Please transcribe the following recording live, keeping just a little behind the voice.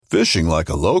Fishing like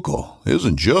a local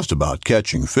isn't just about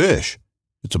catching fish.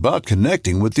 It's about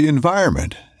connecting with the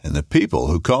environment and the people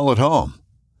who call it home.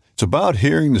 It's about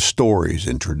hearing the stories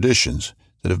and traditions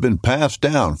that have been passed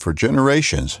down for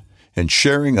generations and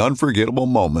sharing unforgettable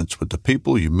moments with the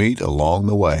people you meet along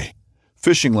the way.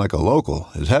 Fishing like a local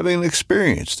is having an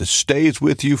experience that stays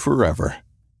with you forever.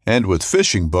 And with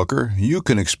Fishing Booker, you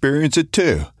can experience it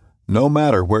too, no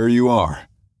matter where you are.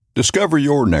 Discover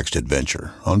your next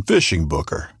adventure on Fishing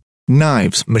Booker.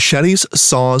 Knives, machetes,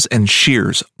 saws, and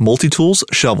shears, multi-tools,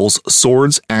 shovels,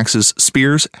 swords, axes,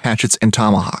 spears, hatchets, and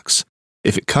tomahawks.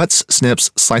 If it cuts,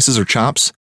 snips, slices, or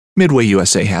chops, Midway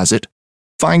USA has it.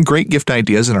 Find great gift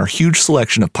ideas in our huge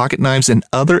selection of pocket knives and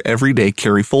other everyday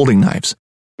carry folding knives.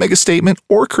 Make a statement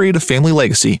or create a family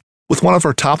legacy with one of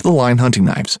our top-of-the-line hunting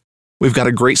knives. We've got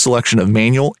a great selection of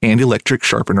manual and electric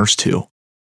sharpeners, too.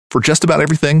 For just about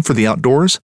everything for the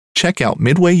outdoors, check out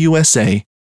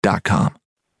MidwayUSA.com.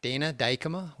 Dana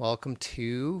Dykema, welcome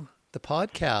to the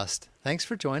podcast. Thanks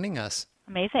for joining us.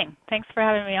 Amazing. Thanks for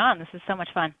having me on. This is so much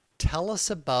fun. Tell us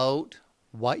about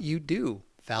what you do,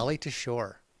 Valley to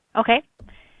Shore. Okay.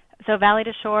 So Valley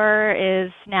to Shore is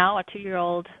now a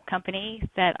 2-year-old company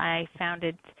that I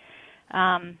founded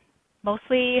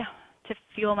mostly to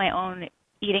fuel my own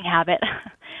eating habit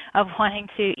of wanting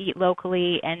to eat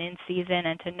locally and in season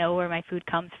and to know where my food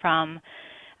comes from,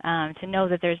 to know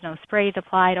that there's no sprays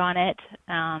applied on it,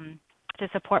 to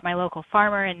support my local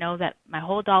farmer and know that my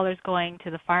whole dollar's going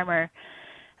to the farmer,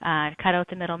 to cut out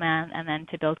the middleman, and then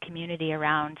to build community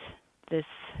around this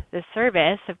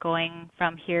service of going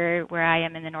from here where I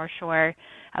am in the North Shore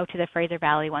out to the Fraser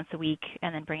Valley once a week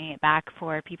and then bringing it back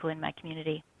for people in my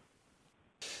community.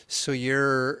 So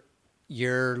you're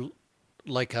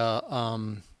like a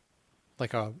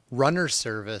runner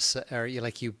service, or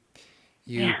you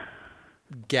Yeah.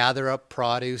 gather up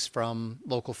produce from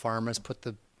local farmers, put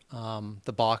the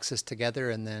boxes together,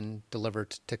 and then deliver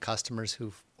to customers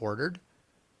who've ordered?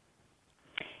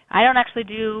 I don't actually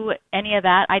do any of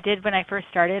that. I did when I first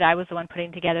started. I was the one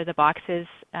putting together the boxes.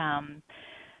 Dan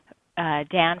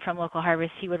from Local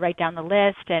Harvest, he would write down the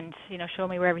list and show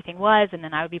me where everything was, and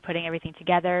then I would be putting everything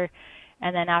together.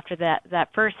 And then after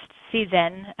that first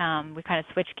season, we kind of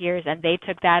switched gears, and they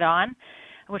took that on,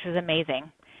 which was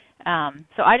amazing.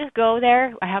 So I just go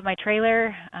there. I have my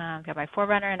trailer, I've got my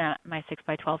 4Runner and my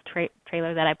 6x12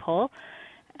 trailer that I pull.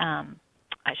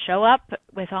 I show up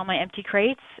with all my empty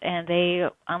crates, and they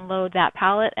unload that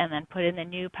pallet and then put in the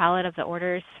new pallet of the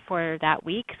orders for that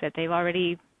week that they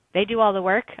do all the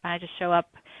work. I just show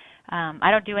up. I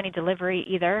don't do any delivery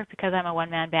either because I'm a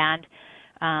one-man band,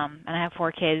 and I have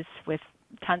 4 kids with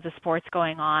tons of sports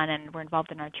going on, and we're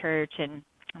involved in our church, and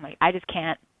I'm like, I just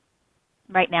can't.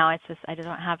 Right now, I just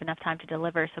don't have enough time to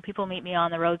deliver. So people meet me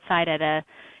on the roadside at a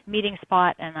meeting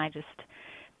spot, and I just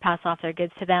pass off their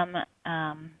goods to them.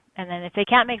 And then if they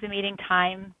can't make the meeting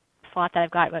time slot that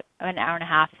I've got, about an hour and a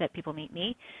half that people meet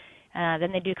me,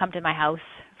 then they do come to my house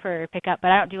for pickup.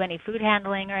 But I don't do any food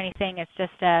handling or anything. It's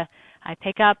just I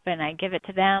pick up and I give it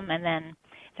to them, and then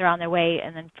they're on their way.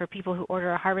 And then for people who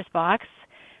order a harvest box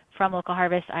from Local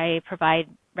Harvest, I provide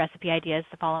recipe ideas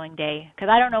the following day because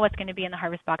I don't know what's going to be in the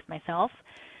harvest box myself.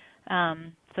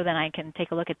 So then I can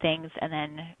take a look at things and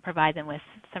then provide them with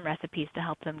some recipes to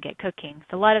help them get cooking.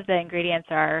 So a lot of the ingredients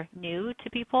are new to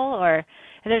people, or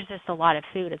there's just a lot of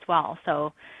food as well.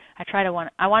 So I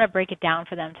want to break it down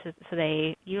for them so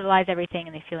they utilize everything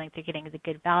and they feel like they're getting the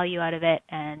good value out of it,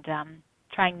 and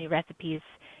trying new recipes,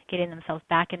 getting themselves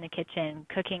back in the kitchen,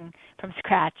 cooking from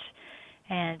scratch,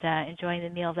 and enjoying the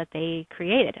meal that they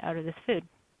created out of this food.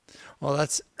 Well,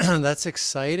 that's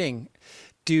exciting.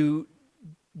 Do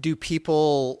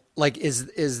people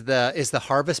is the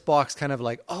harvest box kind of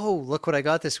like, oh, look what I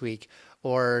got this week,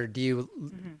 or do you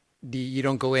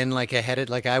don't go in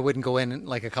ahead? I wouldn't go in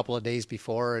a couple of days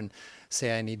before and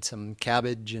say I need some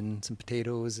cabbage and some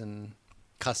potatoes and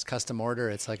custom order.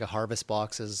 It's like a harvest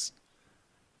box is.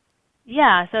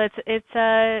 Yeah, so it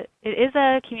is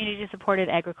a community supported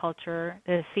agriculture,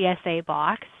 the CSA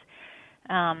box.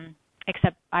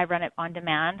 Except I run it on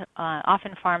demand.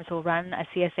 Often farms will run a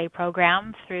CSA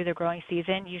program through the growing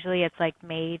season. Usually it's like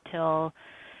May till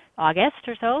August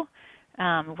or so,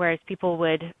 whereas people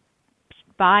would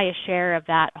buy a share of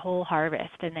that whole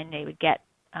harvest, and then they would get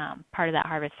part of that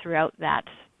harvest throughout that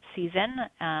season,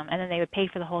 and then they would pay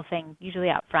for the whole thing, usually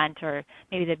up front, or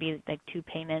maybe there'd be like 2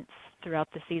 payments throughout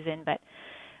the season. But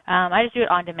I just do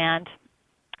it on demand,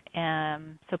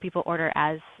 so people order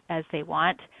as they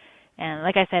want. And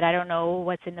like I said, I don't know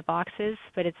what's in the boxes,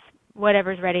 but it's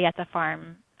whatever's ready at the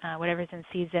farm, whatever's in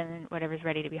season, whatever's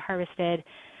ready to be harvested.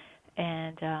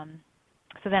 And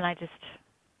so then I just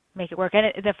make it work.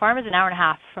 And the farm is an hour and a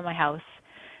half from my house,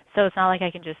 so it's not like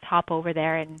I can just hop over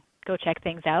there and go check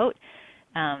things out.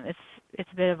 It's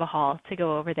a bit of a haul to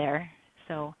go over there.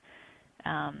 So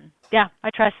yeah, I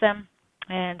trust them.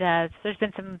 And there's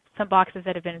been some boxes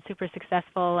that have been super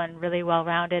successful and really well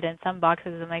rounded, and some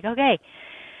boxes I'm like, okay,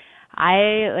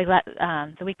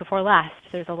 the week before last,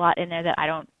 there's a lot in there that I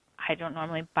don't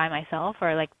normally buy myself,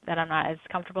 or like that I'm not as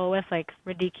comfortable with, like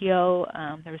radicchio.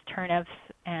 There was turnips,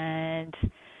 and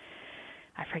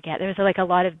I forget. There was like a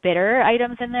lot of bitter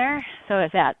items in there, so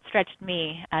that stretched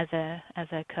me as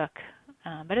a cook.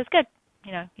 But it's good.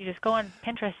 You know, you just go on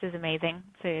Pinterest is amazing.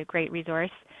 It's a great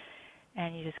resource,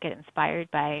 and you just get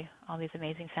inspired by all these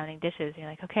amazing sounding dishes. You're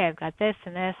like, okay, I've got this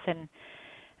and this, and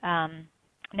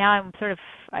now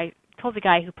I told the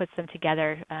guy who puts them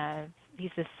together. He's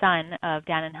the son of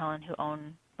Dan and Helen, who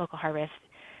own Local Harvest.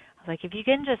 I was like, if you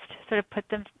can just sort of put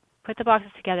the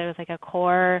boxes together with like a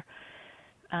core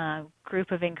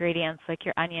group of ingredients, like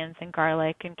your onions and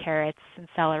garlic and carrots and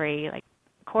celery, like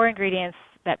core ingredients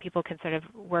that people can sort of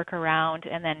work around,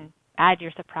 and then add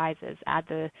your surprises. Add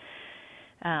the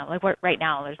like what right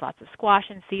now there's lots of squash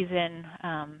in season.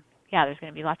 There's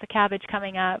going to be lots of cabbage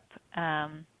coming up.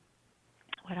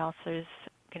 What else? There's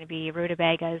going to be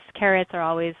rutabagas. Carrots are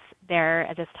always there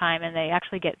at this time, and they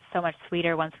actually get so much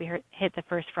sweeter once we hit the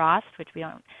first frost, which we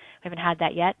haven't had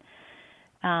that yet.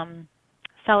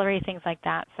 Celery, things like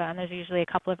that. So, and there's usually a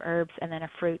couple of herbs and then a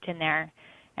fruit in there.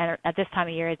 And at this time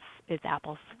of year, it's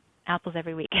apples. Apples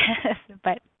every week.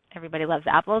 But everybody loves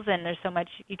apples, and there's so much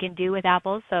you can do with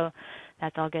apples, so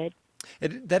that's all good.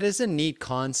 That is a neat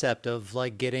concept of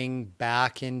like getting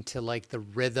back into like the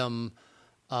rhythm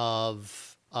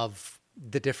of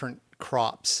the different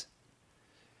crops.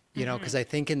 You know, because I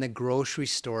think in the grocery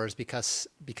stores, because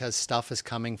stuff is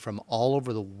coming from all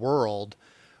over the world,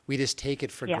 we just take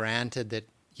it for granted that,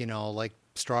 you know, like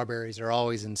strawberries are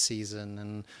always in season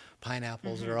and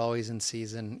pineapples are always in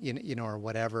season, you know, or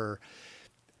whatever.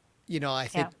 You know, I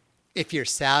think if you're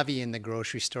savvy in the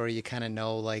grocery store, you kind of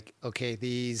know, like, okay,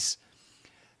 these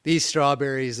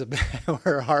strawberries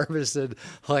were harvested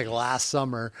like last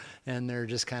summer, and they're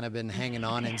just kind of been hanging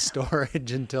on in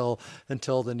storage until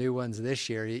the new ones this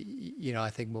year. You know, I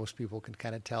think most people can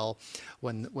kind of tell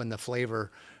when the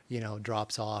flavor, you know,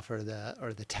 drops off, or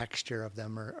the texture of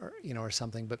them, or you know, or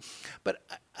something. But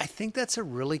I think it's a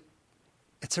really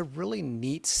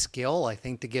neat skill, I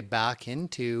think, to get back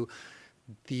into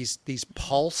these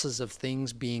pulses of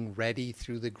things being ready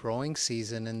through the growing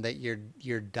season, and that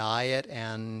your diet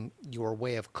and your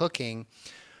way of cooking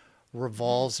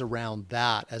revolves around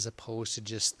that, as opposed to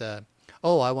just I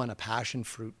want a passion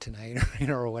fruit tonight, or, you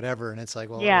know, or whatever. And it's like,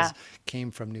 well, it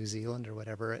came from New Zealand or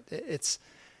whatever. It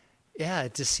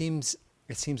just seems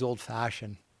old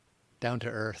fashioned, down to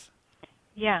earth.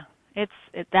 Yeah,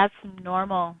 that's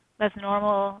normal. That's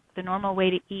normal. The normal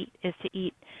way to eat is to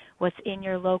eat what's in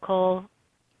your local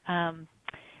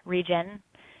region,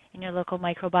 in your local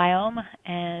microbiome,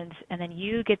 and then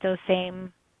you get those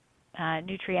same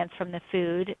nutrients from the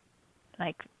food,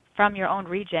 like from your own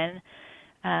region.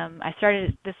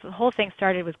 This whole thing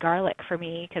started with garlic for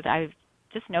me, because I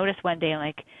just noticed one day,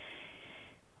 like,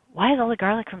 why is all the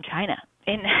garlic from China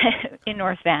in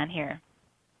North Van here?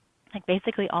 Like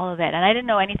basically all of it. And I didn't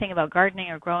know anything about gardening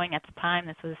or growing at the time.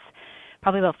 This was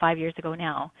probably about 5 years ago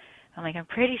now. I'm like, I'm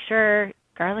pretty sure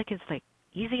garlic is like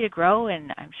easy to grow,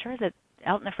 and I'm sure that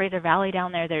out in the Fraser Valley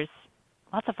down there, there's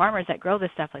lots of farmers that grow this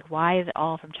stuff. Like, why is it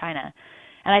all from China?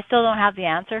 And I still don't have the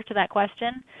answer to that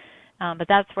question, but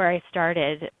that's where I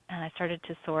started. And I started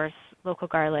to source local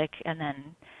garlic, and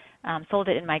then sold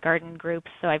it in my garden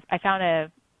groups. So I found a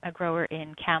grower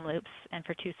in Kamloops, and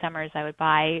for 2 summers I would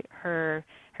buy her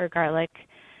garlic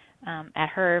at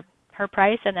her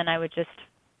price, and then I would just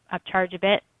upcharge a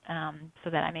bit so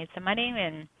that I made some money,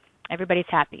 and everybody's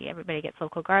happy. Everybody gets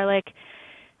local garlic.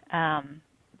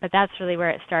 But that's really where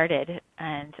it started.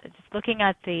 And just looking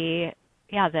at the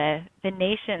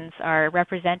nations are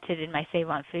represented in my Save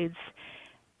on Foods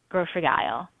grocery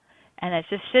aisle, and it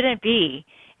just shouldn't be.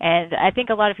 And I think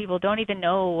a lot of people don't even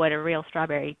know what a real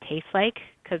strawberry tastes like,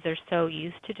 because they're so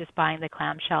used to just buying the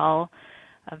clamshell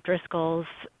of Driscoll's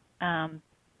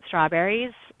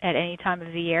strawberries at any time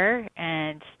of the year.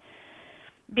 And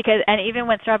even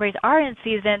when strawberries are in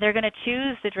season, they're going to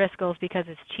choose the Driscolls because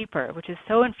it's cheaper, which is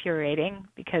so infuriating,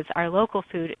 because our local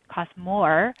food costs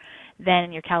more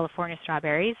than your California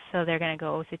strawberries, so they're going to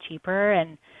go with the cheaper.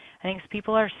 And I think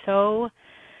people are so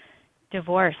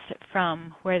divorced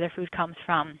from where their food comes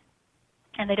from,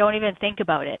 and they don't even think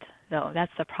about it, though.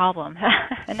 That's the problem.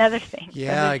 Another thing.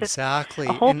 Yeah, so exactly.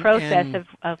 A whole process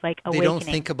of like awakening. They don't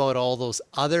think about all those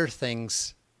other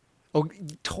things Oh,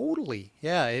 totally.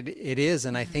 Yeah, it is.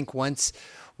 And I think once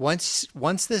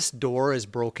this door is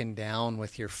broken down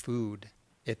with your food,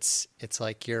 it's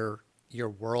like your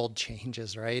world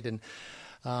changes, right? And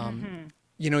Mm-hmm.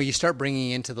 you start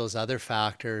bringing into those other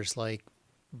factors like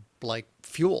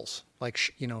fuels, like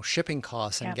shipping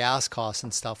costs and Yep. gas costs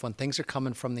and stuff. When things are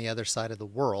coming from the other side of the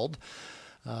world,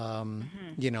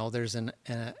 Mm-hmm. there's an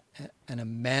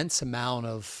immense amount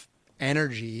of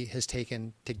energy has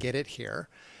taken to get it here.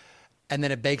 And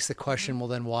then it begs the Mm-hmm. question, well,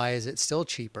 then why is it still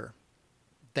cheaper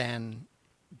than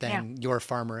Yeah. your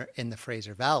farmer in the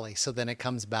Fraser Valley? So then it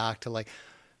comes back to like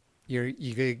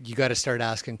you got to start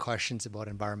asking questions about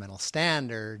environmental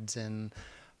standards and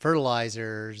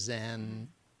fertilizers and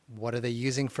what are they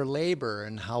using for labor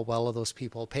and how well are those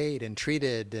people paid and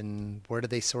treated and where do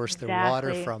they source their water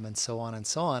Exactly. from and so on and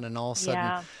so on. And all of a sudden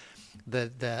Yeah.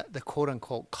 the quote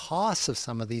unquote costs of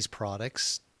some of these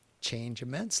products change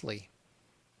immensely.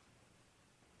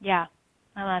 Yeah.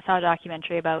 And I saw a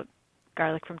documentary about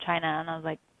garlic from China, and I was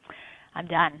like, I'm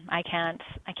done. I can't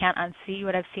unsee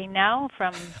what I've seen now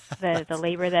from the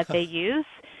labor that they use.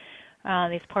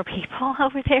 These poor people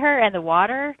over there, and the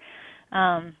water.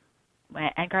 Um,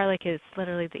 and garlic is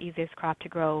literally the easiest crop to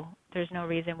grow. There's no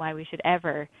reason why we should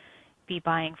ever be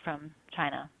buying from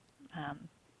China um,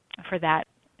 for that.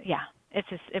 Yeah,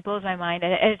 it blows my mind.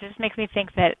 It just makes me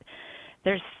think that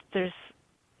there's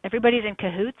everybody's in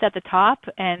cahoots at the top,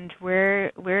 and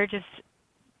we're just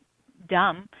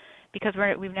dumb because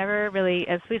we've never really,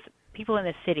 at least people in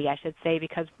the city, I should say,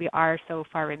 because we are so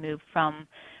far removed from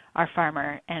our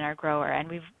farmer and our grower, and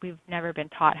we've never been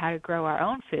taught how to grow our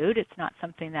own food. It's not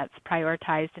something that's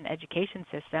prioritized in the education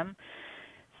system.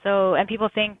 So, and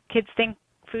kids think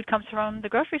food comes from the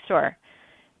grocery store.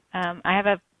 I have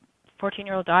a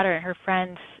 14-year-old daughter, and her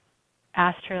friend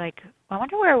asked her, like, well, I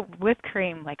wonder where whipped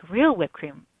cream, like real whipped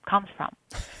cream, comes from.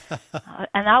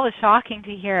 And that was shocking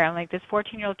to hear. I'm like, this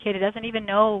 14-year-old kid doesn't even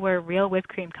know where real whipped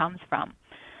cream comes from.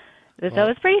 So Well,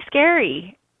 it's pretty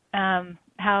scary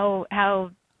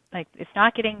how like it's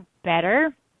not getting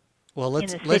better well, in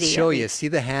the let's city at show you. least. See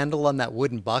the handle on that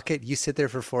wooden bucket? You sit there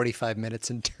for 45 minutes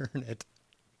and turn it.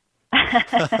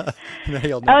 No,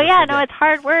 you'll Oh never yeah, no, forget. it's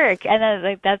hard work, and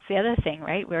like that's the other thing,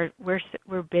 right?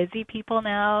 We're busy people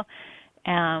now.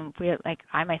 We like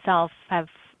I myself have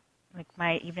like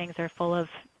my evenings are full of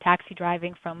taxi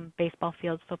driving from baseball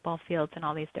fields, football fields, and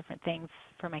all these different things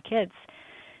for my kids.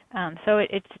 So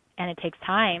it takes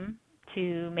time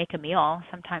to make a meal.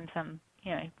 Sometimes if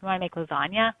you want to make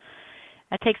lasagna,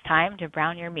 that takes time to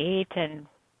brown your meat and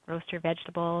roast your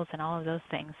vegetables and all of those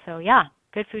things. So yeah,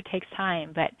 good food takes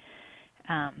time, but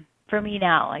for me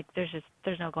now, like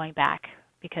there's no going back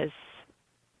because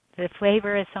the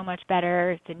flavor is so much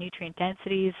better, the nutrient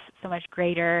density is so much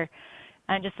greater,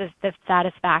 and just the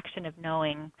satisfaction of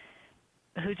knowing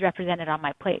who's represented on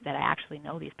my plate, that I actually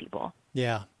know these people.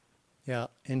 Yeah. Yeah.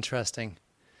 Interesting.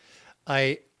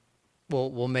 I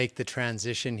we'll make the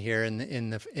transition here in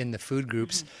the food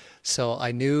groups. Hmm. So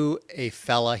I knew a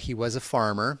fella, he was a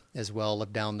farmer as well,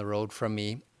 lived down the road from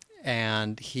me,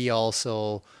 and he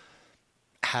also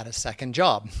had a second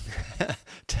job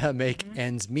to make Hmm.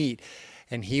 ends meet.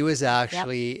 And he was Yep.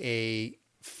 actually a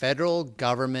federal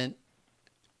government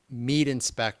meat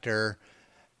inspector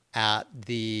at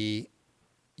the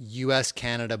U.S.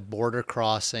 Canada border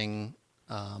crossing,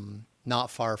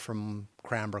 not far from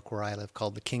Cranbrook, where I live,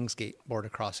 called the Kingsgate border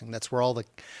crossing. That's where all the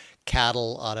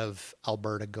cattle out of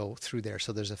Alberta go through there.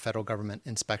 So there's a federal government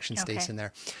inspection Okay. station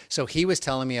there. So he was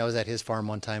telling me, I was at his farm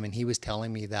one time, and he was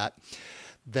telling me that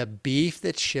the beef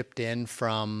that's shipped in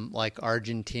from like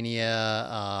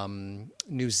Argentina,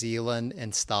 New Zealand,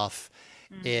 and stuff,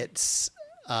 Mm. it's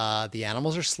the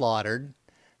animals are slaughtered,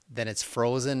 then it's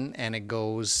frozen, and it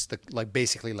goes like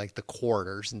basically like the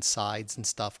quarters and sides and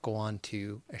stuff go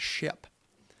onto a ship,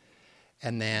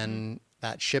 and Hmm. then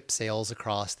that ship sails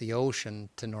across the ocean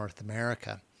to North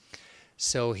America.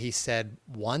 So he said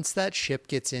once that ship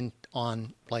gets in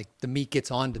on like the meat gets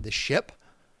onto the ship,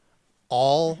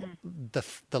 all Hmm.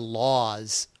 the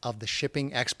laws of the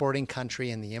shipping exporting country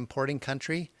and the importing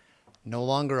country no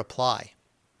longer apply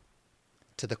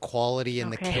to the quality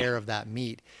and the care Okay. of that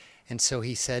meat. And so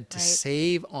he said to Right.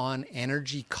 save on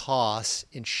energy costs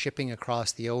in shipping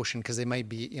across the ocean, because they might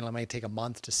be, it might take a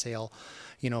month to sail,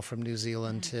 from New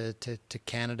Zealand Hmm. to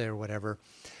Canada or whatever,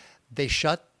 they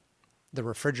shut the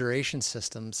refrigeration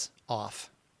systems off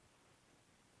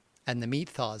and the meat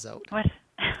thaws out. What?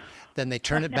 Then they Oh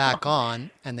turn it no. back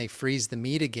on and they freeze the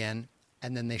meat again,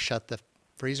 and then they shut the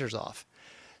freezers off.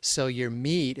 So your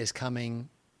meat is coming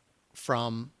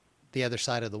from the other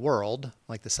side of the world,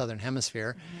 like the southern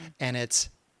hemisphere, Hmm. and it's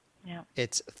Yeah.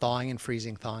 It's thawing and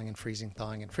freezing, thawing and freezing,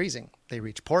 thawing and freezing. They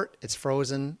reach port, it's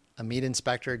frozen. A meat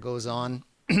inspector goes on,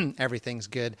 everything's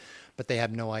good, but they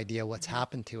have no idea what's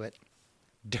happened to it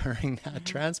during that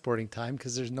transporting time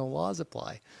because there's no laws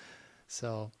apply.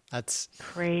 So that's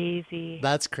crazy.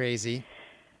 That's crazy.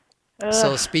 Ugh.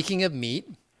 So speaking of meat,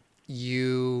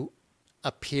 you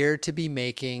appear to be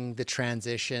making the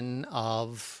transition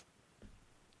of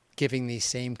giving these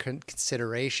same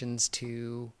considerations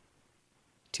to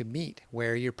meat,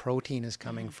 where your protein is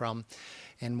coming from,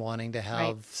 and wanting to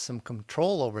have some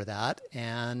control over that.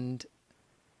 And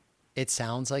it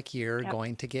sounds like you're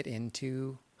going to get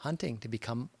into hunting, to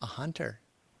become a hunter.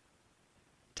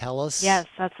 Tell us. Yes,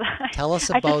 Tell us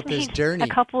about this journey. A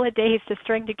couple of days to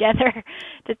string together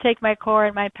to take my core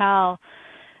and my pal.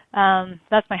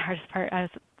 That's my hardest part.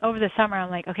 Over the summer,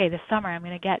 I'm like, okay, this summer I'm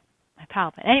going to get my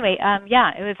pal. But anyway,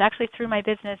 it was actually through my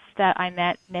business that I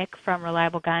met Nick from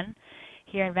Reliable Gun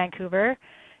here in Vancouver.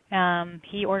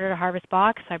 He ordered a harvest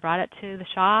box. I brought it to the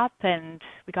shop, and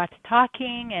we got to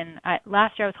talking. And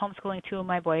last year I was homeschooling two of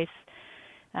my boys.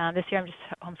 This year I'm just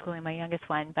homeschooling my youngest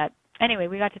one. But anyway,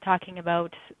 we got to talking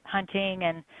about hunting,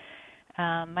 and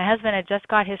my husband had just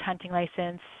got his hunting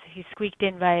license. He squeaked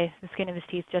in by the skin of his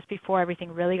teeth just before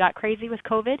everything really got crazy with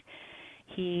COVID.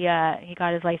 He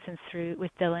got his license through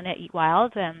with Dylan at Eat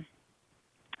Wild, and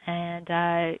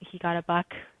he got a buck.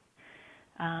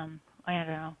 I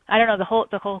don't know. The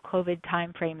whole COVID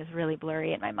time frame is really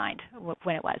blurry in my mind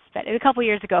when it was, but it was a couple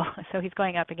years ago, so he's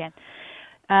going up again.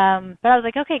 But I was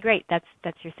like, okay, great. That's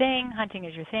your thing. Hunting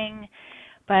is your thing.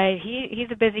 But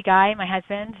he's a busy guy, my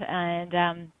husband,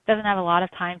 and doesn't have a lot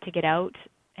of time to get out,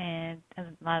 and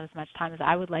not as much time as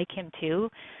I would like him to.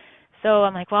 So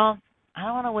I'm like, well, I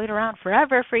don't want to wait around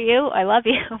forever for you. I love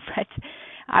you, but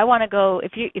I want to go.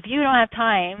 If you don't have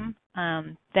time,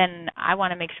 then I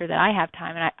want to make sure that I have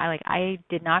time. And I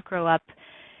did not grow up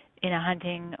in a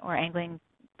hunting or angling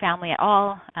family at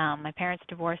all. My parents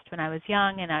divorced when I was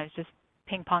young, and I was just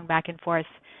ping pong back and forth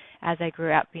as I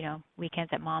grew up.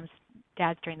 Weekends at mom's,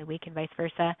 dad's during the week, and vice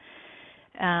versa.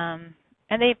 And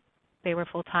they were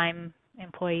full-time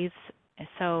employees.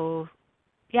 So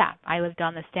yeah, I lived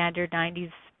on the standard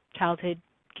 90s childhood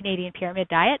Canadian pyramid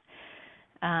diet.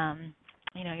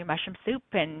 Your mushroom soup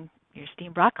and your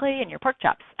steamed broccoli and your pork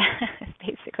chops.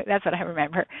 Basically, that's what I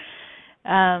remember.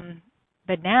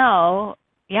 But now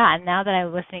that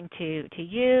I'm listening to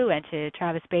you and to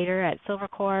Travis Bader at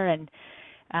Silvercore,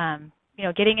 and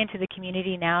getting into the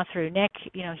community now through Nick,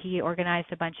 he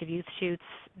organized a bunch of youth shoots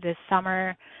this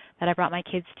summer that I brought my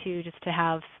kids to, just to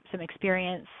have some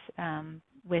experience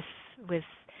with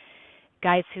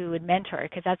guys who would mentor,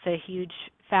 because that's a huge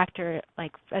factor.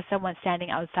 Like, as someone standing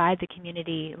outside the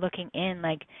community looking in,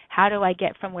 like, how do I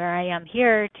get from where I am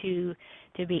here to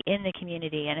be in the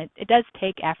community? And it does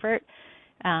take effort,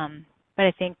 but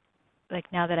I think, like,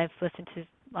 now that I've listened to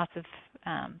lots of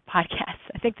podcasts,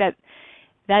 I think that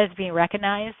is being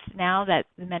recognized now, that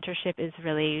the mentorship is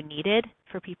really needed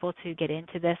for people to get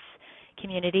into this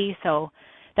community. So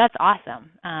that's awesome,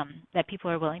 that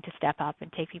people are willing to step up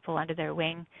and take people under their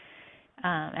wing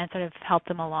and sort of help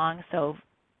them along. So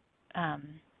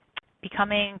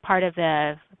becoming part of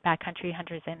the Backcountry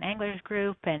Hunters and Anglers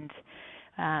group, and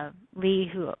Lee,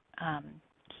 who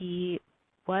he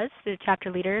was the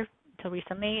chapter leader until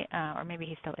recently, or maybe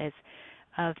he still is,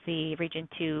 of the Region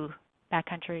 2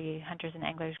 Backcountry Hunters and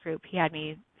Anglers group. He had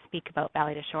me speak about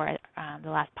Valley to Shore at the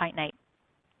last Pint Night.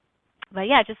 But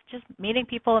yeah, just meeting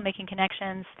people and making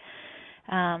connections,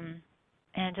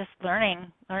 and just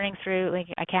learning through. Like,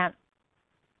 I can't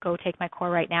go take my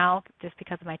core right now just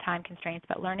because of my time constraints,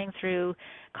 but learning through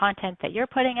content that you're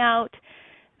putting out,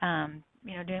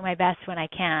 doing my best when I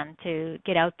can to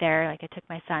get out there. Like, I took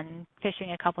my son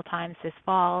fishing a couple times this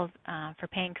fall for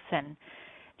pinks, and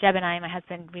Jeb and I, my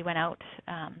husband, we went out.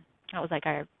 It was like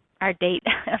our date.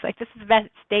 I was like, this is the best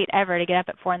date ever, to get up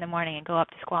at 4 a.m. and go up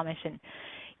to Squamish and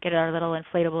get our little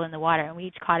inflatable in the water. And we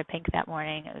each caught a pink that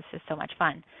morning. It was just so much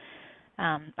fun.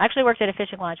 I actually worked at a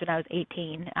fishing lodge when I was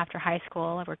 18 after high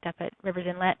school. I worked up at Rivers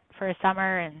Inlet for a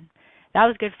summer, and that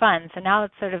was good fun. So now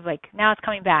it's sort of like, now it's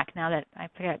coming back. Now that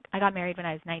I got married when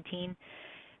I was 19,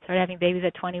 started having babies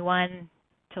at 21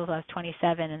 till I was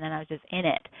 27, and then I was just in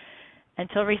it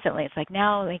until recently. It's like,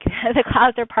 now, like, the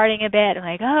clouds are parting a bit. I'm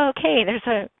like, oh, okay,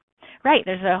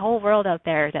 there's a whole world out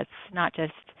there that's not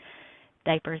just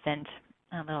diapers and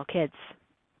little kids.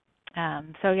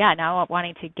 So yeah, now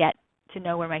wanting to get to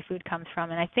know where my food comes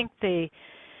from. And I think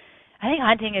I think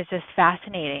hunting is just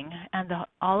fascinating, and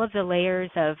all of the layers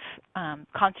of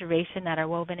conservation that are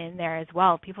woven in there as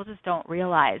well. People just don't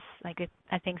realize. I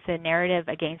think the narrative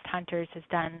against hunters has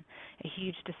done a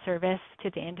huge disservice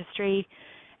to the industry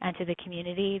and to the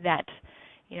community. That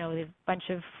a bunch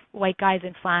of white guys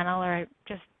in flannel are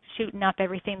just shooting up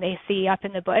everything they see up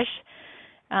in the bush,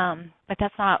 but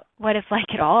that's not what it's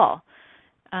like at all.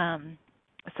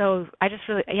 So I just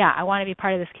really, I want to be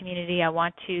part of this community. I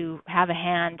want to have a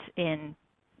hand in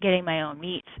getting my own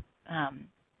meat.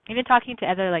 Even talking to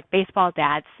other baseball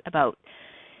dads about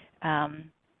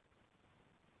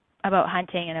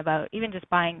hunting and about even just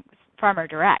buying farmer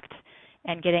direct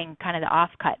and getting kind of the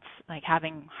offcuts, like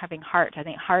having heart. I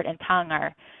think heart and tongue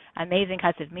are amazing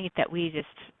cuts of meat that we just,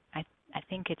 I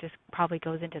think it just probably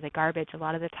goes into the garbage a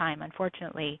lot of the time,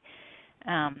 unfortunately.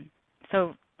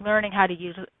 So learning how to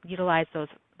utilize those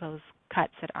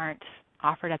cuts that aren't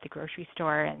offered at the grocery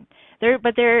store, and they're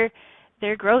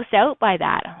grossed out by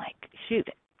that. I'm like, shoot,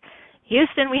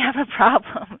 Houston, we have a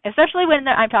problem, especially when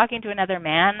I'm talking to another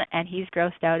man and he's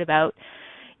grossed out about,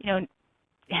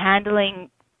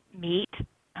 handling meat.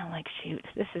 I'm like, shoot,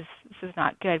 this is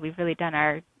not good. We've really done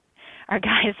our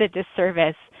guys a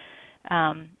disservice.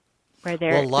 Where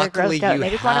they're luckily grossed out. you They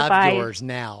just have buy yours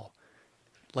now.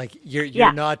 Like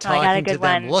you're not talking to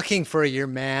them, looking for your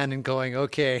man and going,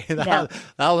 okay, that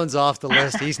one's off the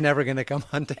list. He's never going to come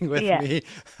hunting with me.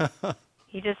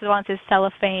 He just wants his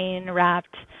cellophane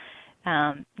wrapped,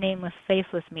 nameless,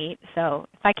 faceless meat. So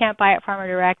if I can't buy it farmer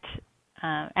direct,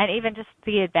 and even just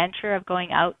the adventure of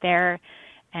going out there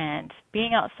and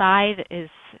being outside is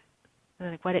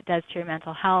like what it does to your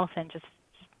mental health, and just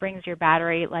brings your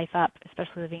battery life up,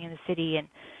 especially living in the city and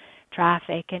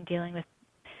traffic and dealing with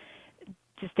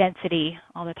just density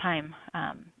all the time.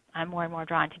 I'm more and more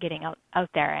drawn to getting out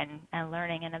there and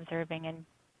learning and observing and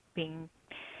being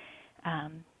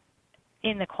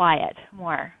in the quiet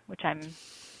more, which I'm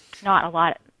not a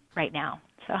lot right now.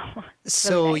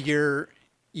 So really nice.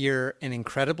 You're an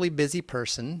incredibly busy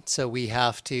person, so we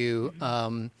have to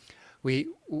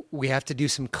we have to do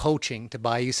some coaching to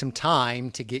buy you some time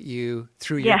to get you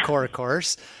through your core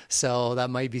course. So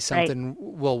that might be something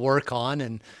we'll work on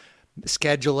and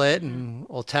schedule it, and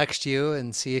we'll text you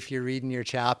and see if you're reading your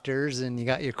chapters and you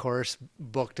got your course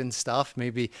booked and stuff.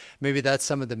 Maybe that's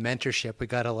some of the mentorship. We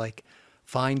got to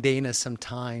find Dana some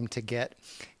time to get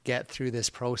through this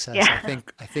process. Yeah.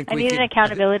 I think I need an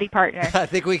accountability partner. I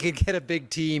think we could get a big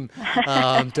team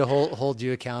to hold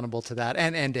you accountable to that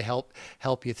and to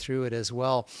help you through it as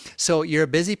well. So you're a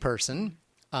busy person,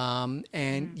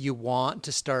 and you want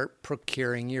to start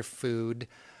procuring your food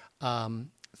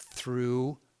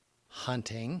through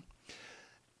hunting,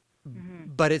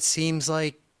 but it seems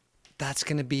like that's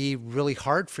going to be really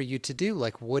hard for you to do.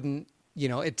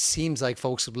 It seems like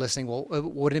folks listening, well,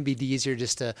 wouldn't it be easier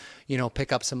just to,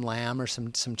 pick up some lamb or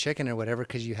some chicken or whatever,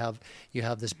 because you have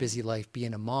this busy life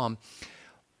being a mom.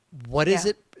 What is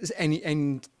it?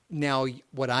 And now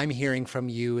what I'm hearing from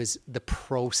you is the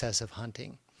process of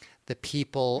hunting, the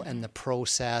people and the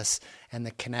process and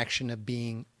the connection of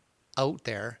being out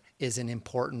there is an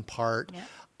important part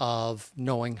of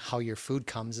knowing how your food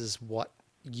comes, is what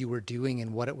you were doing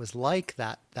and what it was like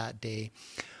that day.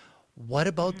 What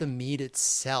about the meat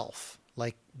itself?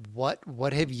 Like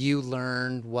what have you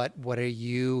learned? What are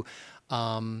you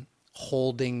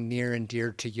holding near and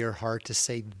dear to your heart to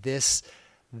say this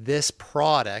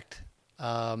product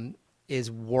is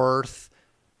worth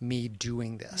me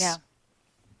doing this?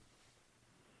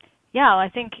 Yeah, I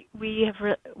think we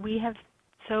have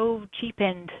so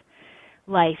cheapened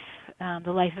life,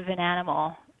 the life of an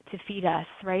animal, to feed us,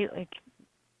 right? Like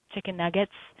chicken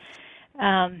nuggets,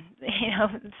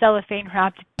 cellophane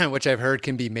wrapped. Which I've heard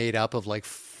can be made up of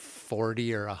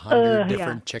 40 or 100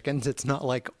 different chickens. It's not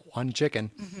like one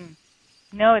chicken.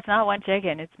 No, it's not one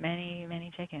chicken. It's many,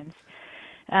 many chickens.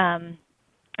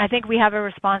 I think we have a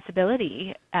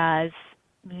responsibility as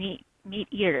meat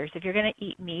eaters. If you're going to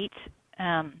eat meat,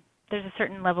 there's a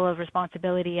certain level of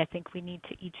responsibility I think we need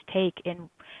to each take in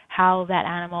how that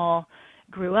animal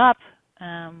grew up,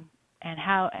 and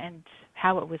how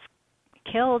it was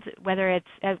killed, whether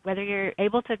you're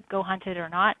able to go hunt it or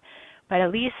not, but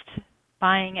at least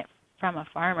buying it from a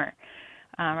farmer,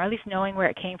 or at least knowing where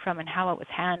it came from and how it was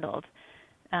handled.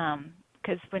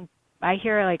 Because when I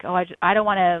hear I don't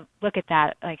want to look at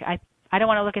that, I don't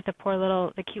want to look at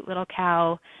the cute little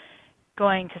cow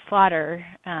going to slaughter,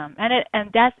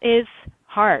 and death is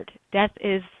hard. Death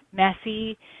is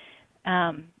messy,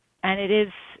 and it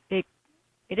is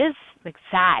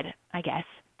sad, I guess,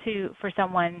 for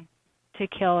someone to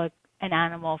kill an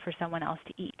animal for someone else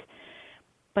to eat.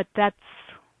 But that's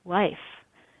life.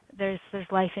 there's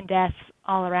life and death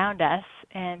all around us,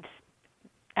 and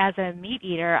as a meat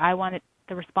eater, I wanted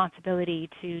the responsibility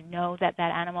to know that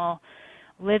that animal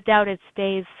lived out its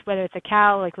days, whether it's a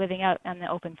cow, like living out on the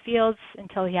open fields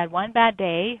until he had one bad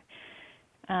day,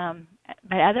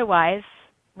 but otherwise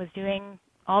was doing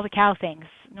all the cow things,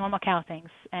 normal cow things.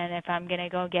 And if I'm going to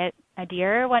go get a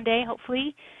deer one day,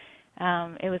 hopefully,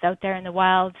 it was out there in the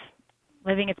wild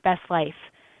living its best life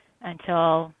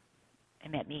until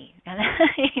it met me. And,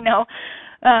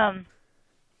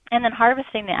 and then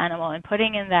harvesting the animal and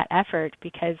putting in that effort,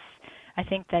 because I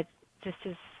think that just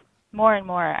is more and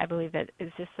more, I believe that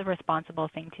it's just the responsible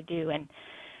thing to do. And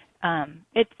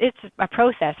it's a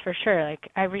process for sure. Like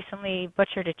I recently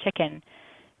butchered a chicken,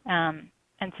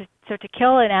 and so to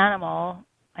kill an animal,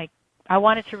 like I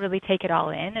wanted to really take it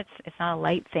all in. It's not a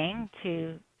light thing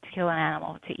to kill an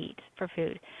animal to eat for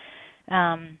food.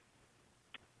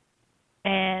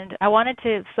 And I wanted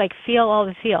to like feel all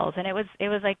the feels, and it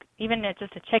was like even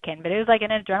just a chicken, but it was like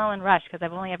an adrenaline rush because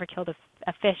I've only ever killed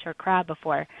a fish or crab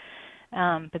before.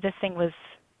 But this thing was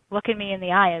looking me in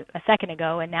the eye a second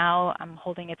ago, and now I'm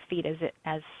holding its feet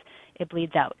as it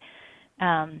bleeds out.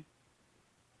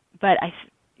 But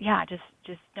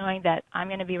just knowing that I'm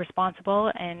going to be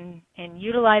responsible and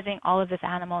utilizing all of this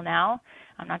animal now.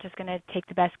 I'm not just going to take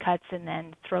the best cuts and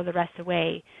then throw the rest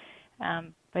away.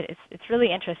 But it's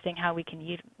really interesting how we can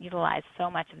utilize so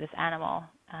much of this animal.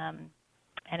 And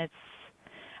I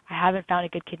haven't found a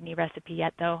good kidney recipe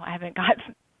yet, though. I haven't got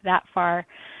that far.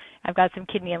 I've got some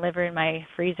kidney and liver in my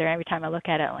freezer. Every time I look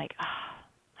at it, I'm like,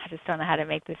 I just don't know how to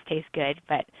make this taste good.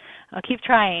 But I'll keep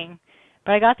trying.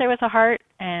 But I got there with the heart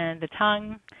and the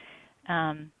tongue.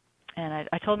 And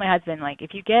I told my husband, like,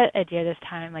 if you get a deer this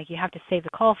time, like, you have to save the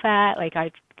caul fat. Like,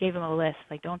 I gave him a list.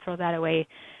 Like, don't throw that away.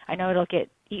 I know it'll get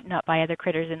eaten up by other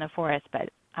critters in the forest, but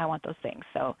I want those things.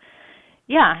 So,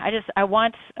 yeah, I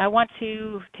want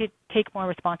to take more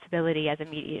responsibility as a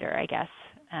meat eater, I guess.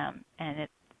 And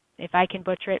if I can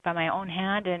butcher it by my own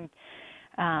hand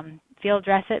and field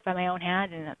dress it by my own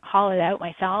hand and haul it out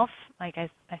myself, like I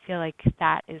feel like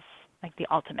that is like the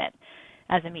ultimate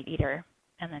as a meat eater.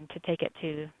 And then to take it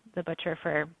to the butcher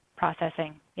for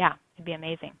processing, yeah, it'd be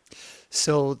amazing.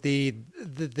 So the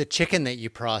chicken that you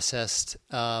processed,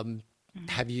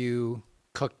 have you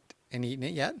cooked and eaten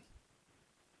it yet?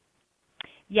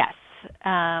 Yes.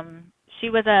 She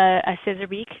was a scissor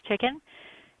beak chicken,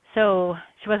 so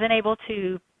she wasn't able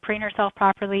to preen herself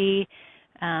properly,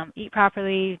 eat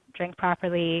properly, drink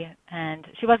properly, and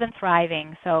she wasn't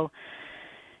thriving. So,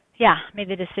 yeah, made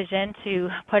the decision to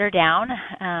put her down.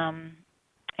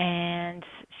 And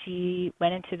she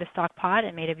went into the stock pot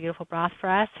and made a beautiful broth for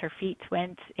us. Her feet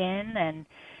went in, and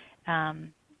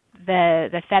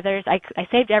the feathers. I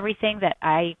saved everything that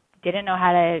I didn't know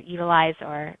how to utilize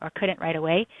or couldn't right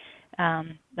away.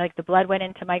 Like the blood went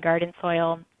into my garden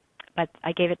soil, but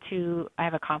I gave it to. I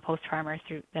have a compost farmer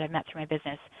that I've met through my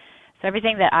business. So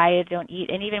everything that I don't eat,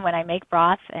 and even when I make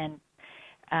broth, and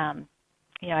I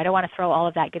don't want to throw all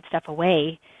of that good stuff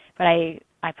away, but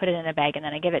I put it in a bag and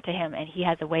then I give it to him, and he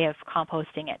has a way of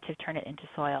composting it to turn it into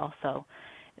soil, so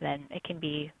then it can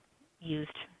be used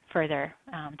further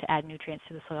to add nutrients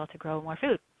to the soil to grow more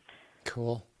food.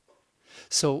 Cool.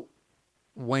 So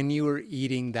when you were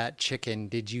eating that chicken,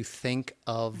 did you think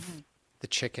of the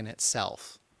chicken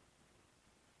itself?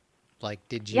 Like,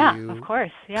 did you of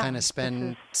course. Yeah. kind of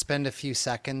spend a few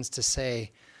seconds to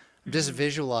say, I'm just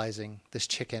visualizing this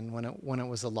chicken when it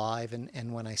was alive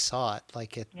and when I saw it,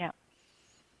 like it. Yeah.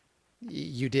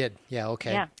 You did. Yeah.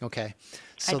 Okay. Yeah. Okay.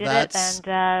 So I did it,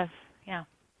 and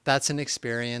that's an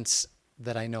experience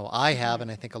that I know I have, and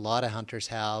I think a lot of hunters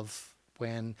have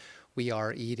when we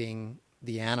are eating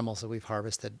the animals that we've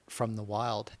harvested from the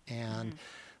wild. And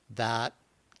that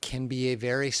can be a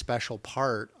very special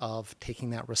part of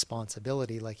taking that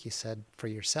responsibility, like you said, for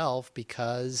yourself,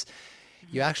 because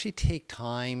you actually take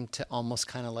time to almost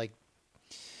kind of like,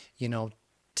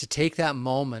 to take that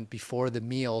moment before the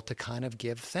meal to kind of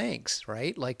give thanks,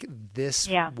 right? Like this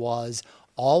was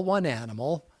all one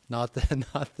animal, not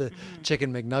the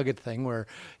chicken McNugget thing where,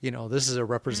 this is a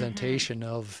representation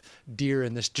of deer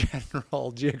in this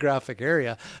general geographic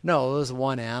area. No, it was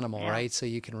one animal, right? So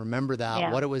you can remember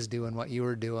that, what it was doing, what you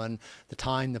were doing, the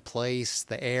time, the place,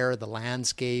 the air, the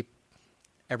landscape,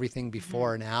 everything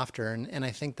before and after. And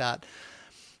I think that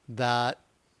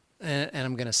and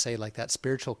I'm going to say like that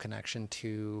spiritual connection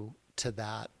to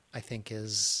that, I think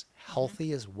is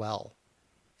healthy as well.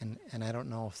 And I don't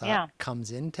know if that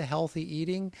comes into healthy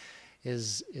eating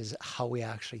is how we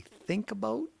actually think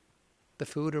about the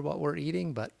food or what we're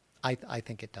eating, but I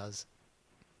think it does.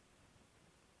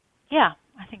 Yeah,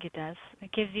 I think it does.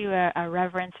 It gives you a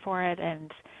reverence for it,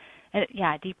 and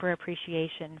deeper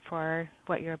appreciation for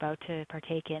what you're about to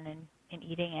partake in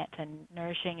eating it and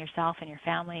nourishing yourself and your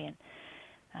family.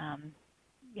 And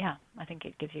I think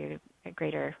it gives you a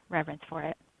greater reverence for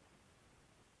it,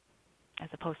 as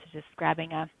opposed to just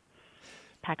grabbing a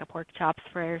pack of pork chops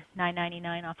for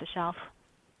 $9.99 off the shelf.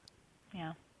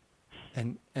 Yeah.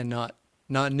 And not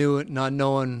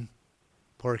knowing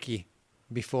Porky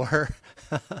beforehand.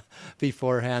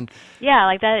 Yeah,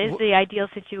 like that is the ideal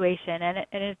situation, and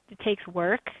it takes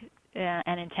work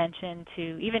and intention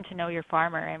to know your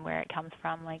farmer and where it comes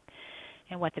from, like,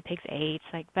 and what the pigs ate.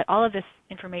 Like, but all of this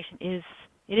information is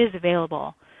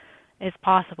available, it's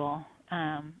possible,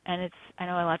 and I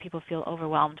know a lot of people feel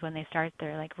overwhelmed when they start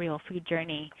their like real food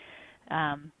journey,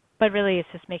 but really it's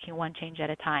just making one change at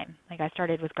a time. Like, I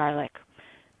started with garlic,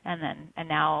 and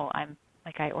now I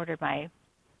ordered my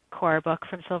core book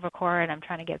from Silvercore, and I'm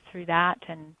trying to get through that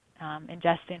and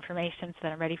ingest the information so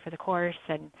that I'm ready for the course.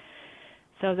 And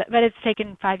so but it's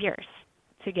taken 5 years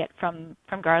to get from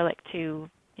garlic to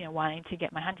wanting to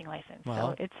get my hunting license.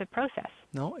 Wow. So it's a process.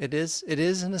 No, it is,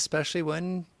 and especially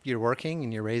when you're working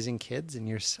and you're raising kids and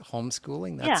you're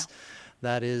homeschooling, that's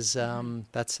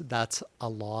a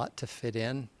lot to fit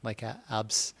in. Like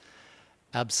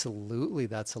absolutely,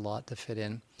 that's a lot to fit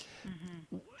in.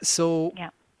 Mm-hmm.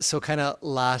 So kind of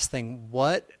last thing,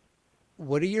 what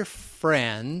are your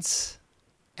friends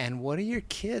and what are your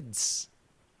kids'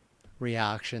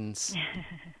 reactions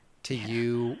to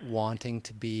you wanting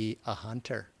to be a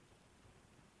hunter?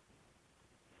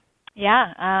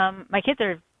 Yeah, my kids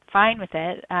are fine with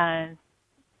it.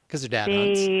 Because their dad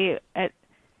hunts.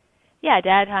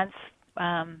 Dad hunts.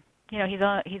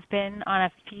 He's been out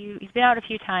a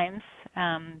few times,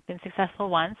 been successful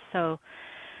once. So,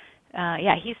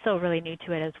 he's still really new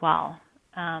to it as well.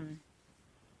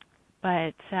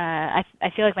 But I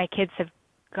feel like my kids have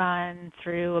gone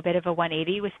through a bit of a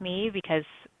 180 with me, because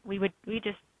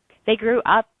they grew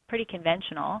up pretty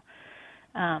conventional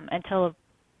until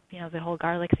the whole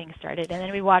garlic thing started, and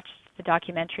then we watched the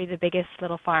documentary The Biggest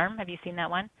Little Farm. Have you seen that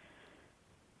one?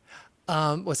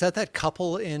 Was that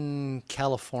couple in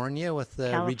California with the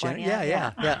California,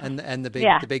 yeah, and the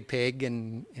big pig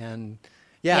and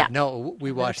no,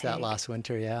 we watched that last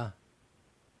winter. Yeah.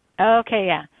 Okay,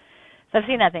 yeah. So I've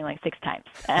seen that thing like 6 times,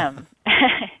 and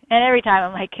every time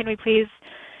I'm like, can we please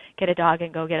get a dog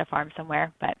and go get a farm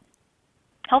somewhere? But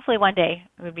hopefully one day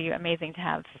it would be amazing to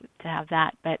have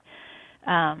that. But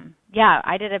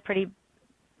I did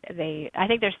I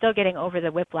think they're still getting over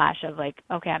the whiplash of like,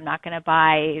 okay, I'm not going to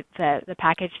buy the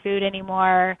packaged food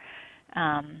anymore.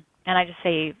 And I just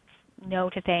say no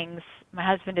to things. My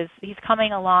husband he's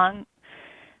coming along.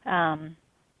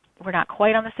 We're not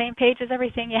quite on the same page as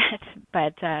everything yet,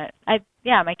 but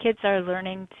my kids are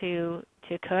learning to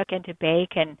cook and to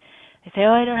bake, and they say,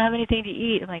 oh, I don't have anything to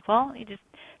eat. I'm like, well, you just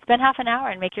spend half an hour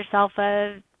and make yourself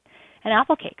an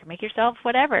apple cake, or make yourself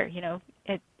whatever.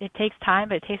 It takes time,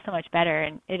 but it tastes so much better.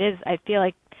 And I feel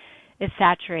like it's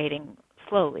saturating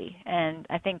slowly. And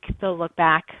I think they'll look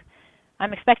back.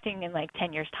 I'm expecting in like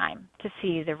 10 years' time to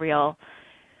see the real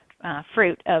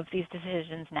fruit of these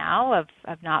decisions now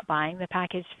of not buying the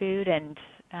packaged food. And,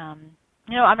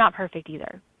 I'm not perfect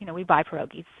either. We buy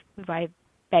pierogies. We buy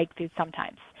bagged food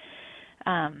sometimes.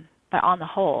 But on the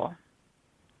whole,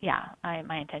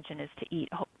 my intention is to eat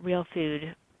real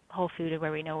food, whole food,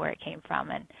 where we know where it came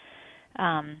from. And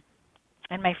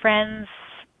my friends,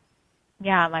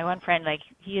 my one friend, like,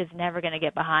 he is never going to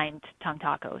get behind tongue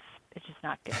tacos. It's just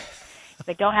not good.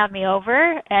 Like, don't have me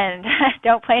over and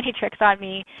don't play any tricks on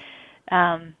me.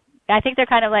 I think they're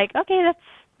kind of like, okay,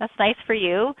 that's nice for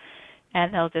you,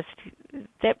 and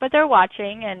but they're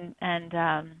watching, and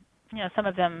some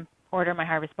of them order my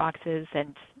harvest boxes,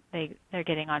 and they're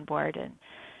getting on board, and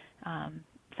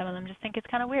some of them just think it's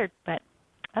kind of weird, but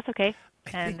that's okay.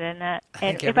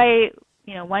 If I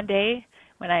one day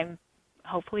when I'm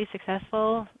hopefully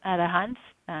successful at a hunt,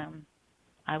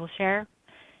 I will share,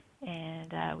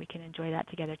 and we can enjoy that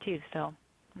together too. So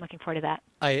I'm looking forward to that.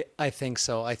 I think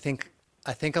so. I think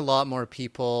a lot more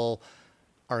people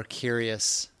are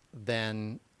curious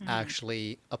than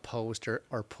actually opposed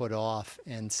or put off.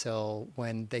 And so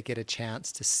when they get a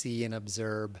chance to see and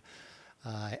observe,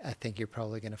 I think you're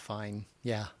probably going to find,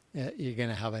 you're going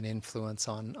to have an influence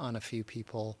on a few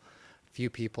people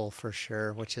for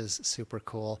sure, which is super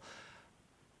cool.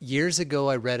 Years ago,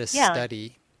 I read a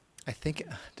study. I think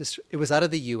it was out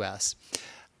of the US,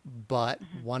 but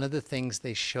one of the things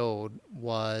they showed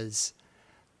was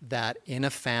that in a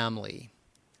family,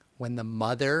 when the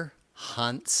mother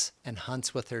hunts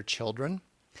with her children,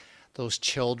 those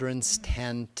children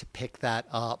tend to pick that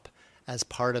up as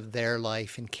part of their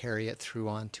life and carry it through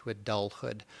on to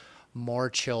adulthood. more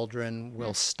children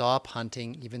will stop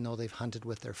hunting even though they've hunted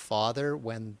with their father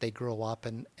when they grow up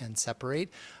and separate.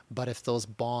 But if those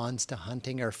bonds to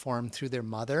hunting are formed through their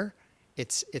mother,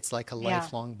 it's like a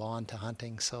lifelong bond to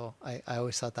hunting. So I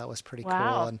always thought that was pretty cool.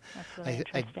 And that's really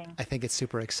interesting. I think it's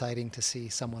super exciting to see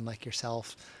someone like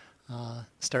yourself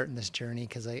starting this journey,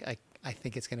 because I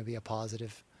think it's going to be a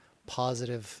positive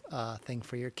thing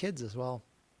for your kids as well.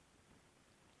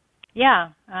 Yeah.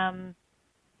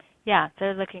 So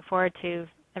looking forward to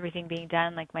everything being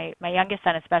done. Like my youngest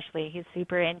son especially, he's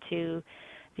super into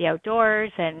the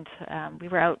outdoors, and we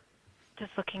were out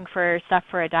just looking for stuff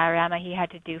for a diorama he had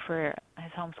to do for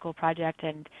his homeschool project,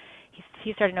 and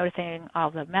he started noticing all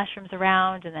the mushrooms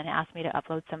around, and then asked me to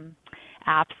upload some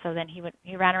apps. So then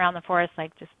he ran around the forest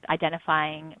like just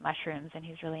identifying mushrooms, and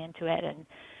he's really into it. And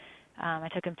I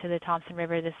took him to the Thompson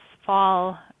River this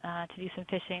fall to do some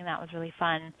fishing. That was really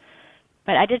fun.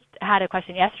 But I just had a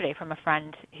question yesterday from a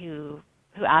friend who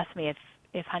asked me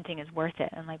if hunting is worth it,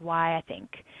 and like why I think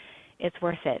it's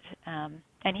worth it.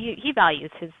 And he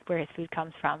values where his food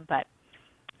comes from, but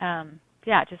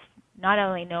just not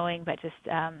only knowing, but just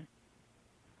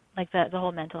like the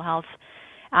whole mental health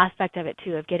aspect of it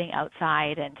too, of getting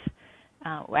outside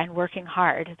and working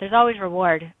hard. There's always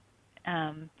reward,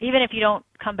 even if you don't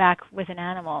come back with an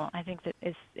animal. I think that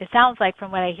it sounds like,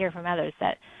 from what I hear from others,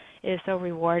 that it is so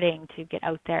rewarding to get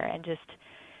out there and just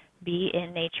be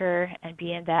in nature and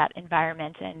be in that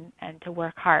environment and to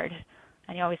work hard.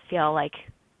 And you always feel like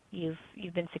you've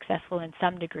been successful in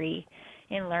some degree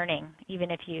in learning, even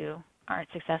if you aren't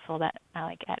successful at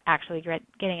actually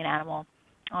getting an animal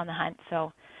on the hunt.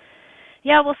 So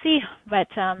yeah, we'll see. But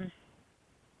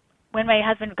when my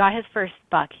husband got his first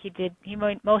buck, he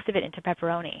made most of it into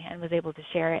pepperoni and was able to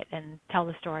share it and tell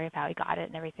the story of how he got it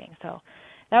and everything. So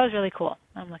that was really cool.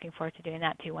 I'm looking forward to doing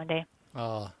that too one day.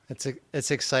 Oh,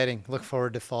 it's exciting. Look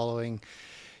forward to following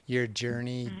your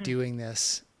journey doing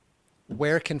this.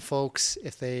 Where can folks,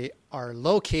 if they are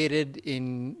located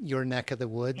in your neck of the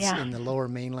woods in the lower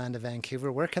mainland of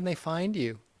Vancouver, where can they find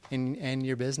you and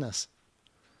your business?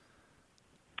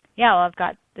 Yeah, well, I've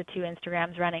got the two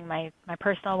Instagrams running. My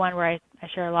personal one, where I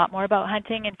share a lot more about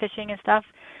hunting and fishing and stuff.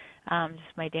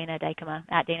 Just my Dana Dykema,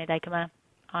 at Dana Dykema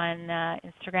on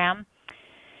Instagram.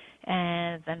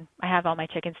 And then I have all my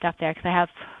chicken stuff there, because I have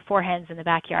 4 hens in the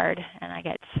backyard, and I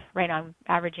get right on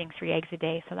averaging 3 eggs a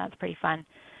day, so that's pretty fun.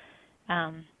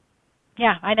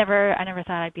 I never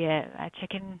thought I'd be a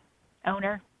chicken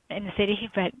it'er in the city,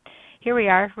 but here we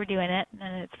are. We're doing it,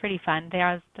 and it's pretty fun.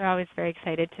 They're always very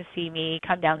excited to see me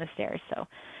come down the stairs. So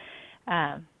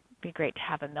it'd be great to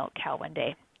have a milk cow one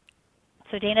day.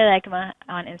 So Dana Dykema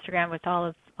on Instagram with all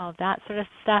of that sort of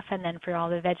stuff, and then for all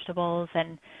the vegetables.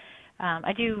 And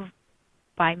I do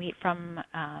buy meat from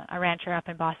a rancher up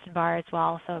in Boston Bar as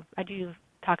well. So I do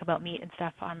talk about meat and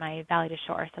stuff on my Valley to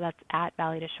Shore. So that's at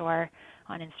Valley to Shore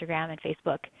on Instagram and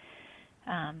Facebook.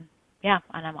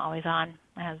 And I'm always on.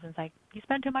 My husband's like, you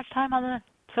spend too much time on the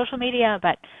social media,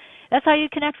 but that's how you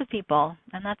connect with people,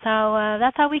 and that's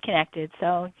how we connected.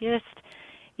 So yes,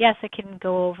 it can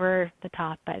go over the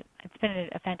top, but it's been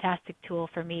a fantastic tool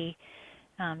for me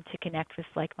to connect with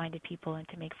like-minded people and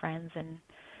to make friends and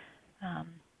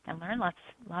learn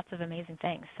lots of amazing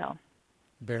things. So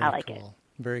I like it.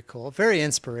 Very cool. Very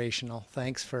inspirational.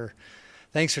 Thanks for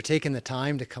taking the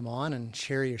time to come on and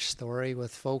share your story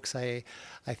with folks. I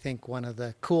think one of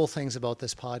the cool things about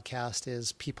this podcast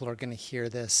is people are going to hear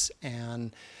this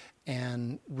and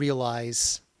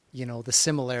realize, the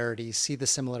similarities, see the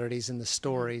similarities in the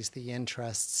stories, the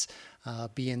interests,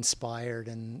 be inspired.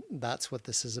 And that's what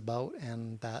this is about.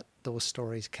 And that those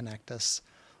stories connect us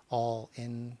all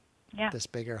in this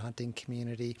bigger hunting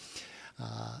community.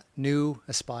 New,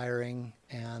 aspiring,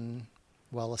 and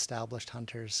well-established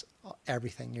hunters,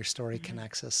 everything. Your story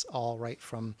connects us all, right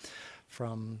from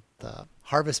the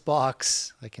harvest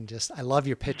box. I love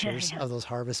your pictures of those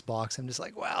harvest box. I'm just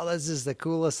like, wow, this is the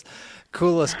coolest,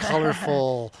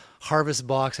 colorful harvest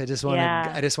box. I just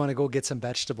want to go get some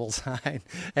vegetables.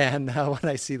 And when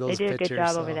I see those pictures, they do a good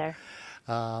job over there.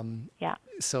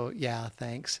 So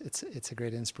thanks. It's a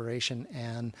great inspiration.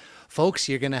 And folks,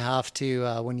 you're going to have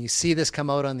to, when you see this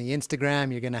come out on the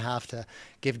Instagram, you're going to have to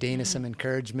give Dana some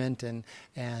encouragement and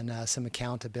some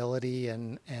accountability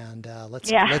and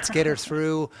let's get her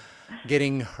through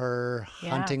getting her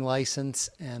hunting license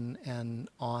and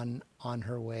on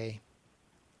her way.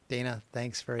 Dana,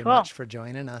 thanks very much for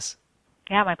joining us.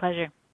 Yeah, my pleasure.